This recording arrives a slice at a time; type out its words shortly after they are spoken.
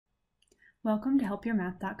Welcome to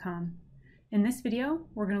helpyourmath.com. In this video,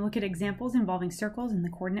 we're going to look at examples involving circles in the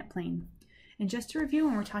coordinate plane. And just to review,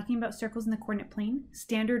 when we're talking about circles in the coordinate plane,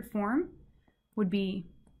 standard form would be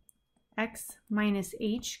x minus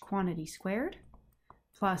h quantity squared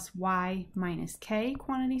plus y minus k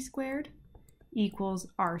quantity squared equals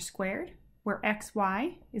r squared, where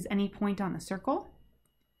xy is any point on the circle.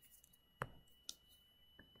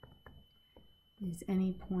 Is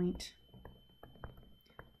any point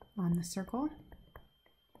on the circle.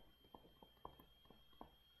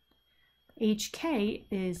 HK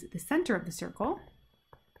is the center of the circle.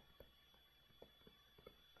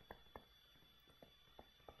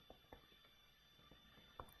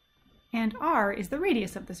 And R is the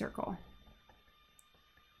radius of the circle.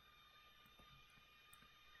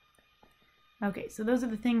 Okay, so those are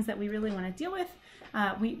the things that we really want to deal with.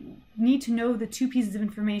 We need to know the two pieces of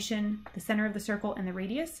information, the center of the circle and the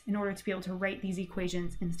radius, in order to be able to write these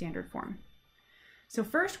equations in standard form. So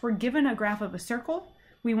first, we're given a graph of a circle.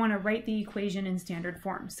 We want to write the equation in standard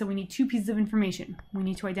form. So we need two pieces of information. We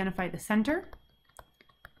need to identify the center,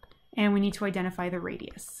 and we need to identify the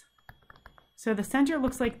radius. So the center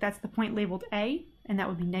looks like that's the point labeled A, and that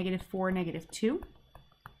would be -4, -2.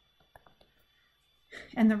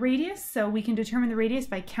 And the radius, so we can determine the radius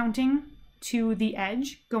by counting to the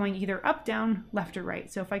edge, going either up, down, left, or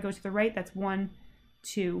right. So if I go to the right, that's 1,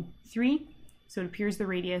 2, 3. So it appears the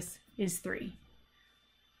radius is 3.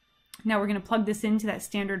 Now we're going to plug this into that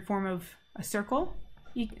standard form of a circle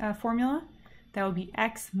formula. That would be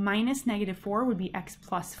x minus -4 would be x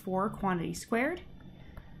plus 4 quantity squared,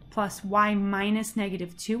 plus y minus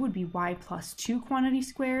 -2 would be y plus 2 quantity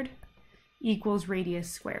squared, equals radius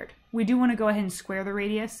squared. We do want to go ahead and square the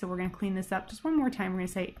radius, so we're going to clean this up just one more time. We're going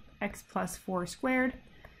to say x plus 4 squared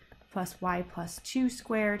plus y plus 2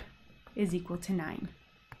 squared is equal to 9.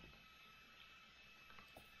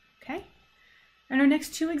 Okay? In our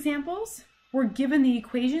next two examples, we're given the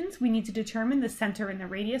equations. We need to determine the center and the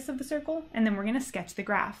radius of the circle, and then we're going to sketch the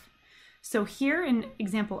graph. So here in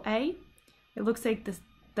example A, it looks like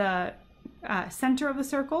the center of the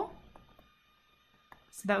circle.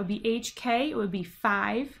 So that would be HK, it would be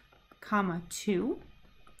 5, 2.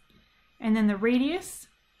 And then the radius,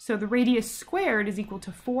 so the radius squared is equal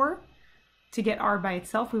to 4. To get r by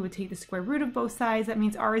itself, we would take the square root of both sides. That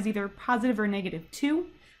means r is either positive or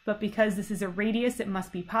 -2. But because this is a radius, it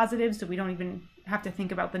must be positive, so we don't even have to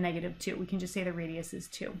think about the -2. We can just say the radius is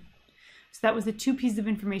 2. So that was the two pieces of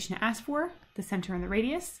information it asked for, the center and the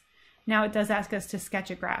radius. Now it does ask us to sketch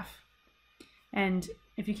a graph. And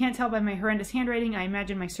if you can't tell by my horrendous handwriting, I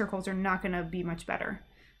imagine my circles are not going to be much better.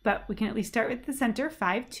 But we can at least start with the center,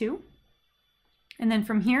 5, 2. And then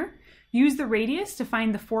from here, use the radius to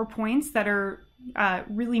find the 4 points that are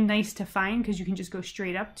really nice to find, because you can just go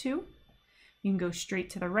straight up 2. You can go straight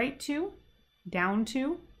to the right 2, down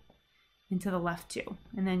 2, and to the left 2.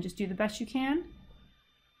 And then just do the best you can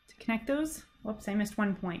to connect those. Whoops, I missed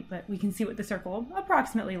 1 point, but we can see what the circle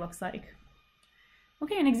approximately looks like.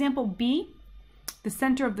 Okay, in example B, the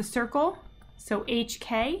center of the circle, so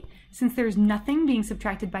HK, since there's nothing being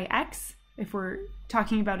subtracted by x, if we're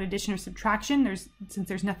talking about addition or subtraction, since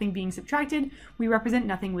there's nothing being subtracted, we represent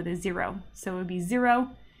nothing with a 0. So it would be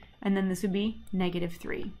 0, and then this would be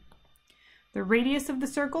 -3. The radius of the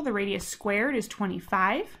circle, the radius squared, is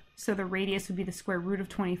 25. So the radius would be the square root of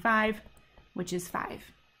 25, which is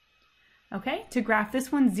 5. Okay, to graph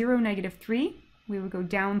this one, 0, -3, we would go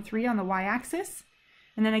down 3 on the y-axis.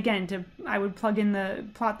 And then again, I would plug in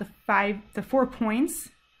plot the 4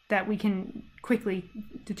 points that we can quickly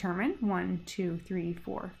determine. 1, 2, 3,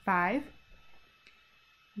 4, 5.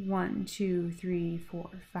 1, 2, 3,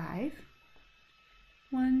 4, 5.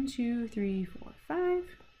 1, 2, 3, 4,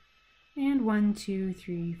 5. And 1, 2,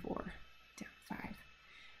 3, 4, down 5.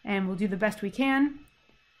 And we'll do the best we can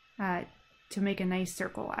to make a nice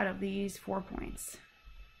circle out of these 4 points.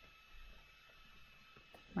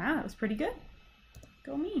 Wow, that was pretty good.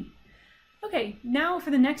 Go me. Okay, now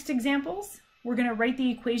for the next examples, we're going to write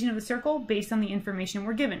the equation of the circle based on the information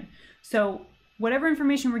we're given. So whatever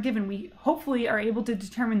information we're given, we hopefully are able to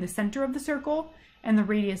determine the center of the circle and the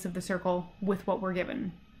radius of the circle with what we're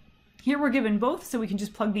given. Here we're given both, so we can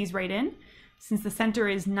just plug these right in. Since the center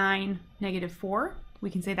is 9, -4, we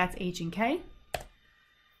can say that's h and k.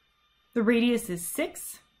 The radius is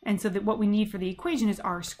 6, and so that what we need for the equation is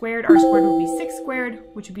r squared. R squared would be 6 squared,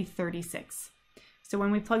 which would be 36. So when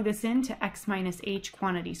we plug this into x minus h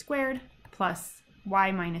quantity squared plus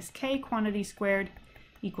y minus k quantity squared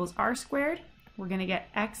equals r squared, we're going to get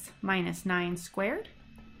x minus 9 squared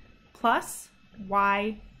plus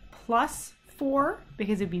y plus 4,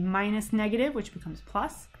 because it'd be minus negative, which becomes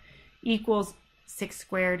plus, equals 6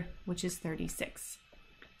 squared, which is 36.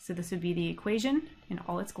 So this would be the equation in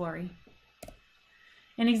all its glory.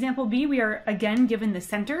 In example B, we are again given the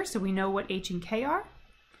center, so we know what h and k are.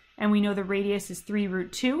 And we know the radius is 3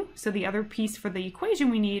 root 2. So the other piece for the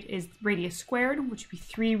equation we need is radius squared, which would be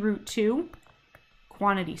 3 root 2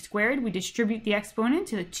 quantity squared. We distribute the exponent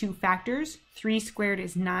to the two factors. 3 squared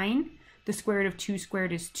is 9. The square root of 2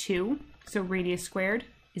 squared is 2. So radius squared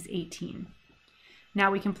is 18.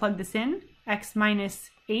 Now we can plug this in. X minus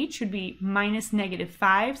h would be minus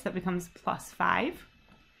 -5, so that becomes plus 5.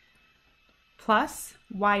 Plus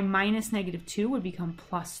y minus -2 would become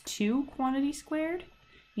plus 2 quantity squared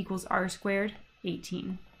equals r squared,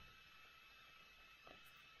 18.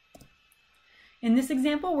 In this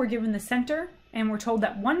example, we're given the center, and we're told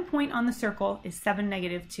that one point on the circle is 7,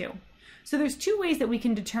 -2. So there's two ways that we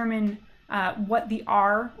can determine what the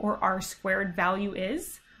r or r squared value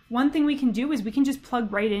is. One thing we can do is we can just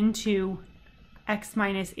plug right into x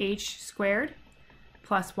minus h squared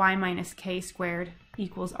plus y minus k squared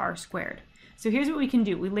equals r squared. So here's what we can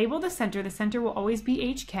do. We label the center. The center will always be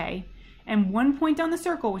hk. And one point on the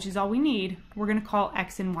circle, which is all we need, we're going to call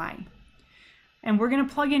x and y. And we're going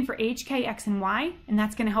to plug in for hk, x, and y, and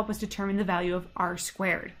that's going to help us determine the value of r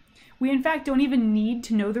squared. We, in fact, don't even need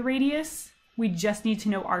to know the radius. We just need to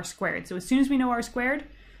know r squared. So as soon as we know r squared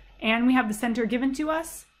and we have the center given to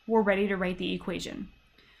us, we're ready to write the equation.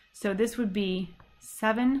 So this would be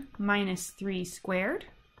 7 minus 3 squared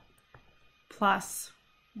plus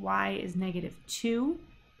y is -2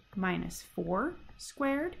 minus 4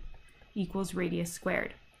 squared equals radius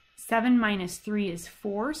squared. 7 minus 3 is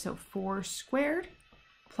 4, so 4 squared,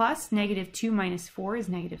 plus -2 minus 4 is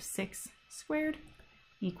 -6 squared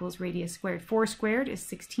equals radius squared. 4 squared is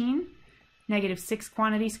 16, -6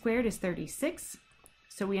 quantity squared is 36,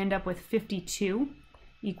 so we end up with 52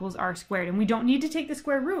 equals r squared. And we don't need to take the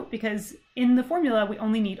square root because in the formula we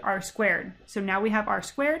only need r squared. So now we have r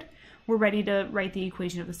squared. We're ready to write the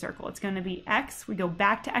equation of the circle. It's going to be x, we go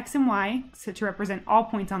back to x and y, so to represent all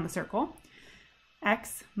points on the circle,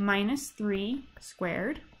 x minus 3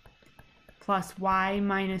 squared plus y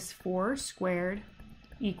minus 4 squared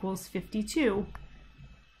equals 52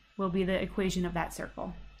 will be the equation of that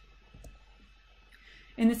circle.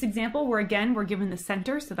 In this example, we're given the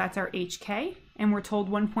center, so that's our hk, and we're told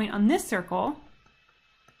one point on this circle,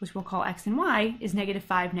 which we'll call x and y, is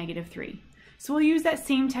 -5, -3. So we'll use that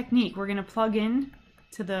same technique. We're going to plug in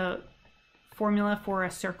to the formula for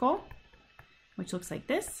a circle, which looks like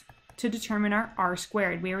this, to determine our r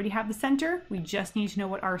squared. We already have the center. We just need to know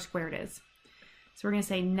what r squared is. So we're going to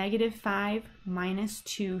say -5 minus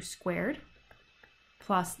 2 squared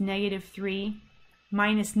plus -3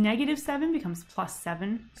 minus -7 becomes plus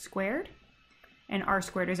 7 squared, and r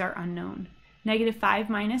squared is our unknown. -5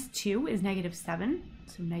 minus 2 is -7,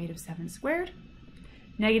 so -7 squared.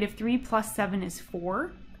 -3 plus 7 is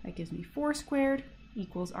 4, that gives me 4 squared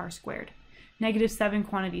equals r squared. -7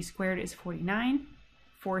 quantity squared is 49,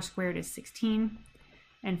 4 squared is 16,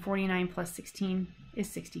 and 49 plus 16 is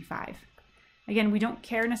 65. Again, we don't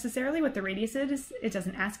care necessarily what the radius is, it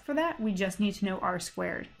doesn't ask for that, we just need to know r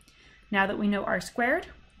squared. Now that we know r squared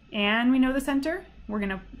and we know the center, we're going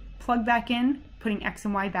to plug back in, putting x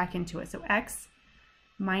and y back into it. So x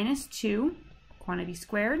minus 2 quantity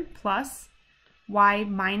squared plus y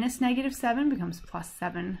minus -7 becomes plus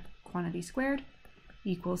 7 quantity squared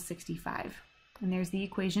equals 65. And there's the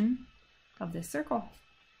equation of this circle.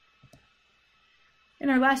 In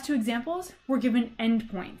our last two examples, we're given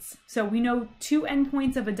endpoints. So we know two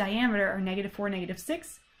endpoints of a diameter are -4,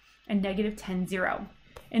 -6, and -10, 0.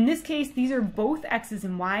 In this case, these are both x's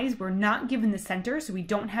and y's. We're not given the center, so we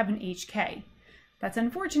don't have an hk. That's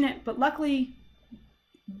unfortunate, but luckily,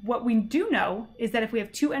 what we do know is that if we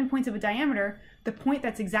have two endpoints of a diameter, the point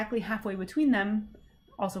that's exactly halfway between them,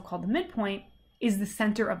 also called the midpoint, is the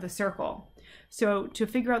center of the circle. So to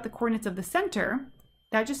figure out the coordinates of the center,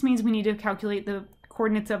 that just means we need to calculate the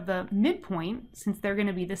coordinates of the midpoint, since they're going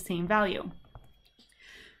to be the same value.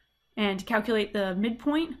 And to calculate the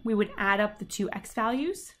midpoint, we would add up the two x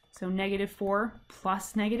values, so -4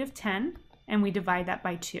 plus -10, and we divide that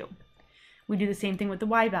by 2. We do the same thing with the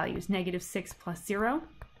y values, -6 plus 0,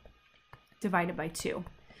 divided by 2.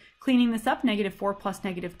 Cleaning this up, -4 plus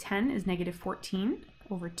 -10 is -14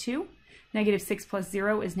 over 2. -6 plus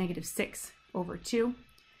 0 is -6 over 2.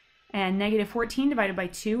 And -14 divided by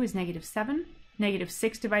 2 is -7.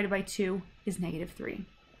 -6 divided by 2 is -3.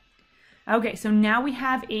 Okay, so now we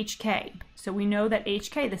have hk. So we know that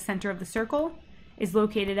hk, the center of the circle, is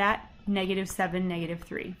located at -7,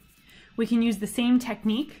 -3. We can use the same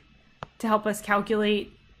technique to help us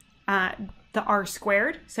calculate the r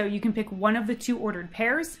squared. So you can pick one of the two ordered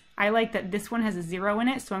pairs. I like that this one has a 0 in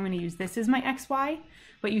it, so I'm going to use this as my xy.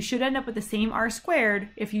 But you should end up with the same r squared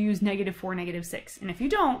if you use -4, -6. And if you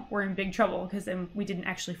don't, we're in big trouble because then we didn't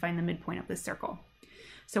actually find the midpoint of this circle.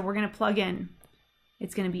 So we're going to plug in.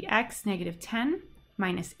 It's going to be x -10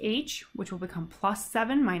 minus h, which will become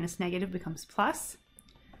 +7 minus negative becomes plus.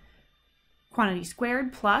 Quantity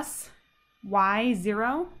squared plus y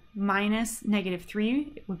 0 minus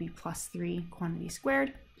 -3, it would be +3 quantity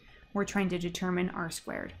squared. We're trying to determine r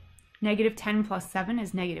squared. -10 plus 7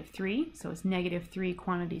 is -3, so it's -3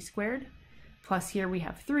 quantity squared. Plus here we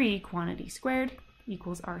have 3 quantity squared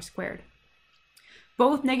equals r squared.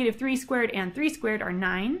 Both -3 squared and 3 squared are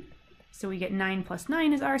 9, so we get 9 plus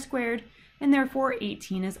 9 is r squared, and therefore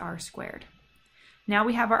 18 is r squared. Now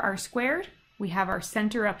we have our r squared, we have our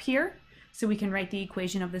center up here, so we can write the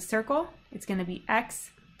equation of the circle. It's going to be x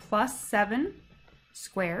plus 7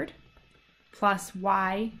 squared plus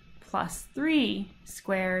y plus 3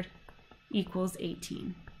 squared equals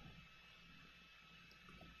 18.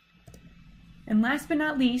 And last but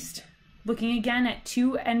not least, looking again at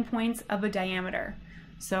two endpoints of a diameter.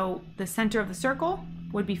 So the center of the circle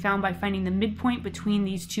would be found by finding the midpoint between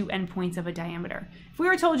these two endpoints of a diameter. If we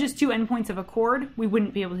were told just two endpoints of a chord, we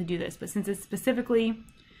wouldn't be able to do this, but since it's specifically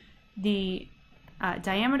the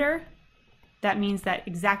diameter, that means that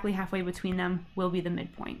exactly halfway between them will be the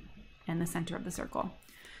midpoint and the center of the circle.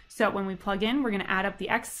 So when we plug in, we're going to add up the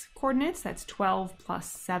x coordinates. That's 12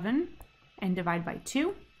 plus 7 and divide by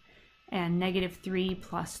 2, and -3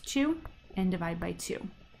 plus 2 and divide by 2.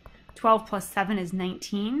 12 plus 7 is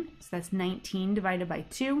 19, so that's 19 divided by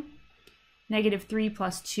 2. -3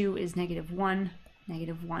 plus 2 is -1,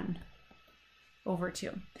 -1 over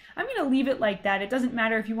 2. I'm going to leave it like that. It doesn't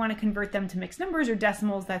matter if you want to convert them to mixed numbers or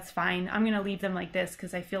decimals, that's fine. I'm going to leave them like this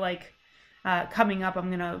because I feel like coming up I'm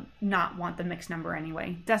going to not want the mixed number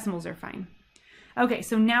anyway. Decimals are fine. Okay,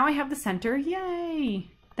 so now I have the center. Yay!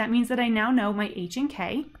 That means that I now know my h and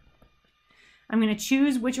k. I'm going to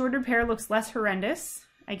choose which ordered pair looks less horrendous.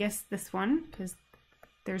 I guess this one, because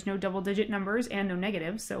there's no double-digit numbers and no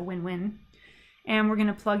negatives, so win-win. And we're going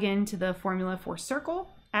to plug into the formula for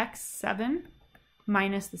circle, x 7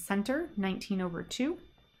 minus the center, 19 over 2,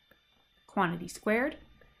 quantity squared,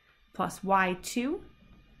 plus y 2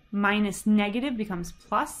 minus negative becomes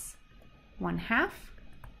plus 1/2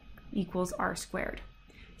 equals r squared.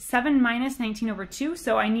 7 minus 19 over 2,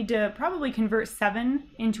 so I need to probably convert 7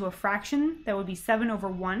 into a fraction. That would be 7 over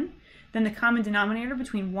 1. Then the common denominator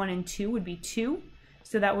between 1 and 2 would be 2.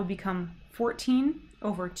 So that would become 14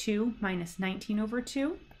 over 2 minus 19 over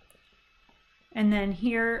 2. And then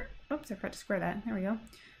here, oops, I forgot to square that. There we go.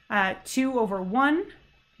 2 over 1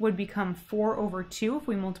 would become 4 over 2 if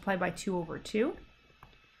we multiply by 2 over 2.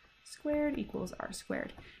 Squared equals r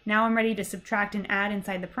squared. Now I'm ready to subtract and add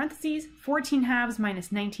inside the parentheses. 14 halves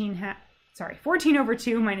minus 19 halves, 14 over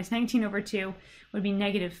 2 minus 19 over 2 would be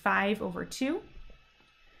 -5 over 2,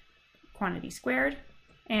 quantity squared.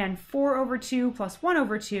 And 4 over 2 plus 1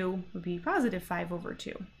 over 2 would be +5 over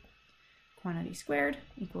 2, quantity squared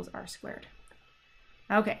equals r squared.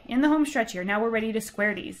 Okay, in the home stretch here, now we're ready to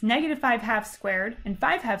square these. -5 halves squared and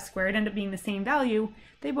 5 halves squared end up being the same value.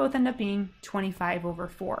 They both end up being 25 over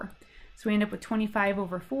 4. So we end up with 25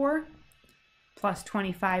 over 4 plus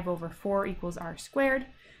 25 over 4 equals r squared.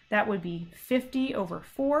 That would be 50 over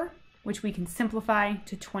 4, which we can simplify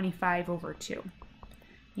to 25 over 2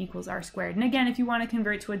 equals r squared. And again, if you want to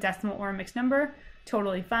convert to a decimal or a mixed number,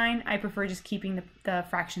 totally fine. I prefer just keeping the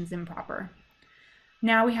fractions improper.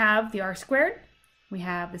 Now we have the r squared. We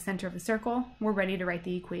have the center of the circle. We're ready to write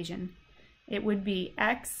the equation. It would be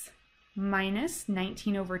x minus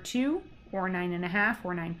 19 over 2, or 9.5,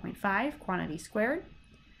 or 9.5, quantity squared,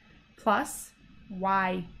 plus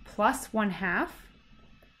y plus 1/2,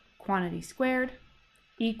 quantity squared,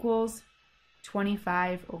 equals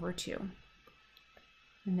 25 over 2.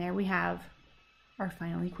 And there we have our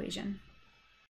final equation.